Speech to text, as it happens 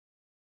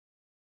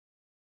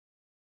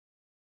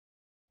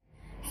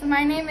So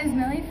my name is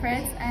Millie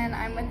Fritz and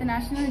I'm with the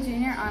National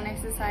Junior Honor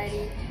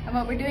Society, and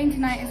what we're doing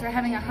tonight is we're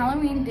having a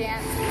Halloween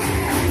dance.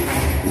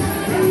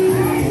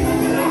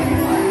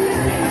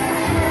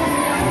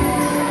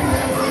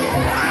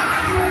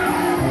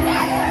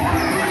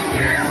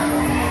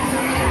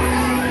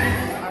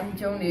 I'm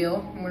Joe Neal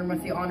and we're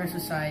with the Honor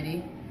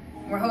Society.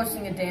 We're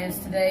hosting a dance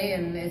today,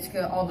 and it's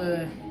good. All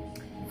the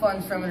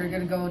funds from it are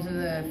going to go to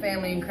the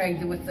family and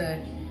Craig with the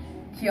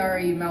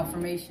Chiari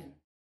malformation.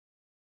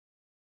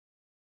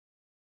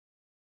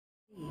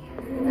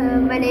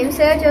 My name is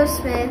Sarah Jo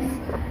Smith.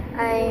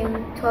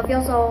 I'm 12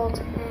 years old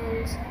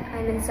and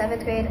I'm in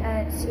 7th grade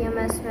at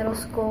CMS Middle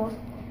School.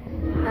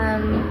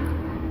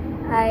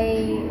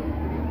 I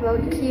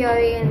wrote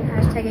Chiari and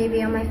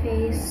 #AV on my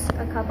face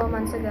a couple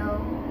months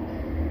ago,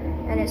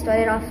 and it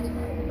started off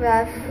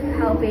rough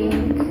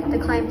helping the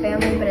client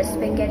family, but it's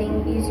been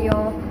getting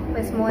easier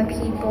with more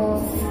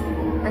people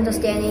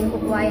understanding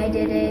why I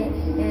did it,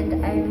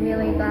 and I'm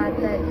really glad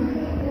that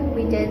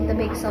we did the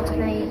big sale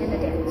tonight in the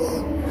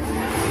dance.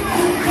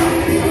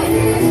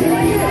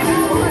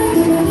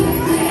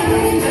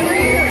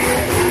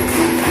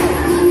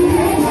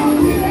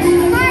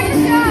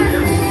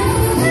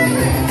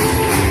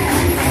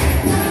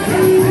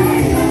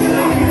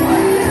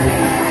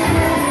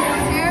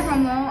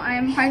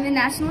 I'm part of the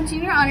National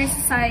Junior Honor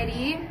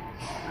Society.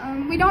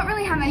 We don't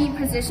really have any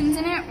positions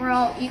in it, we're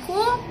all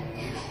equal,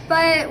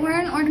 but we're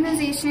an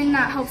organization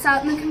that helps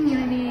out in the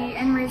community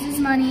and raises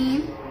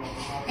money,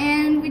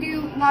 and we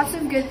do lots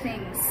of good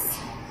things.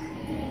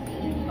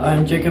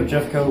 I'm Jacob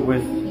Jeffco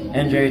with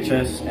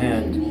NJHS,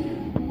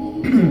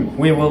 and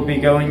we will be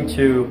going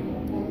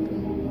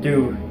to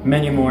do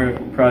many more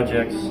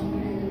projects.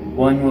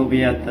 One will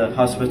be at the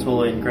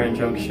hospital in Grand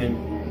Junction,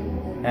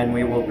 and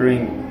we will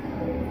bring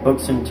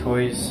books and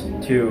toys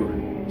to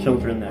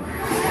children there.